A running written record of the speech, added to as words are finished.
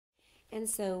And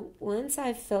so once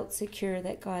I felt secure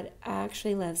that God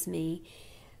actually loves me,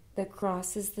 the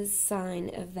cross is the sign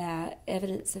of that,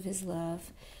 evidence of his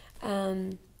love.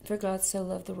 For God so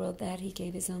loved the world that he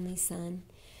gave his only son,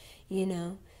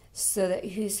 so that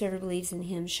whosoever believes in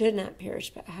him should not perish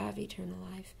but have eternal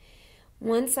life.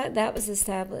 Once that was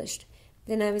established,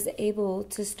 then I was able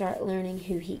to start learning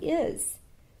who he is.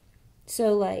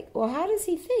 So how does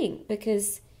he think?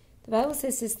 Because the Bible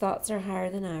says his thoughts are higher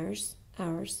than ours.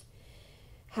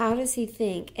 How does he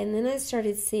think? And then I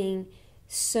started seeing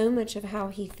so much of how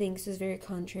he thinks is very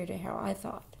contrary to how I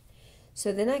thought.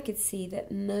 So then I could see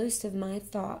that most of my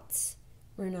thoughts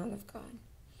were not of God.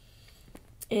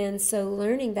 And so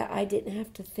learning that I didn't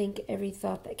have to think every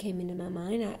thought that came into my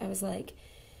mind, I was like,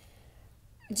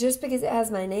 just because it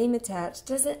has my name attached,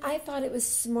 I thought it was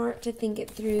smart to think it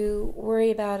through,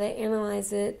 worry about it,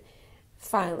 analyze it,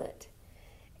 file it.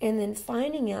 And then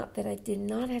finding out that I did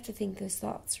not have to think those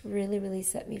thoughts really, really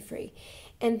set me free.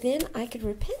 And then I could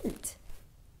repent.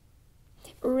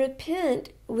 Repent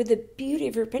with the beauty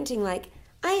of repenting, I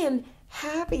am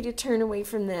happy to turn away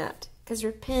from that. Because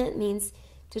repent means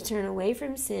to turn away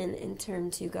from sin and turn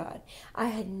to God. I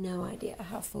had no idea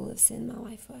how full of sin my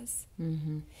life was.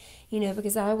 Mm-hmm.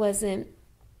 Because I wasn't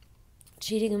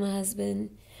cheating on my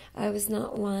husband. I was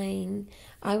not lying.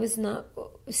 I was not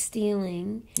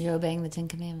stealing. You're obeying the 10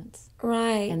 Commandments.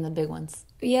 Right. And the big ones.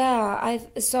 Yeah.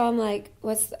 So I'm like,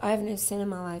 I have no sin in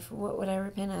my life. What would I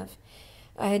repent of?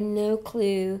 I had no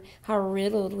clue how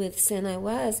riddled with sin I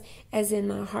was, as in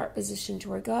my heart position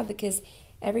toward God, because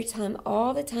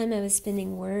all the time I was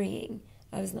spending worrying,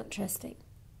 I was not trusting.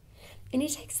 And he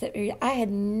takes that I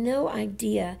had no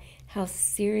idea how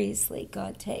seriously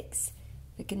God takes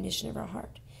the condition of our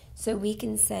heart. So we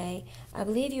can say, I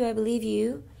believe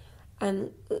you,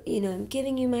 I'm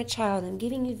giving you my child, I'm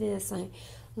giving you this,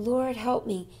 Lord, help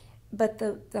me. But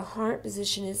the heart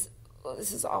position is,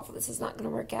 this is awful, this is not going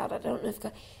to work out, I don't know if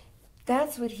God...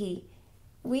 That's what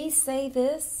we say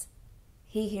this,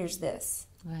 he hears this.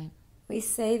 Right. We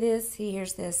say this, he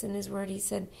hears this. In his word, he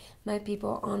said, my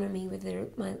people honor me with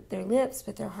their lips,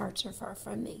 but their hearts are far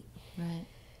from me. Right.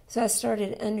 So I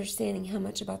started understanding how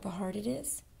much about the heart it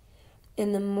is.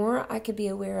 And the more I could be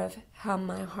aware of how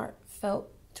my heart felt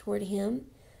toward him,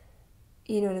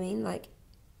 you know what I mean?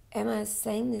 Am I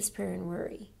saying this prayer in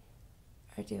worry?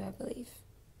 Or do I believe?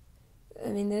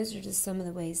 Those are just some of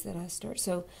the ways that I start.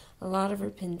 So a lot of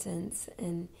repentance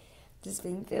and just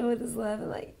being filled with his love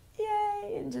and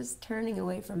yay, and just turning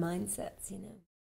away from mindsets,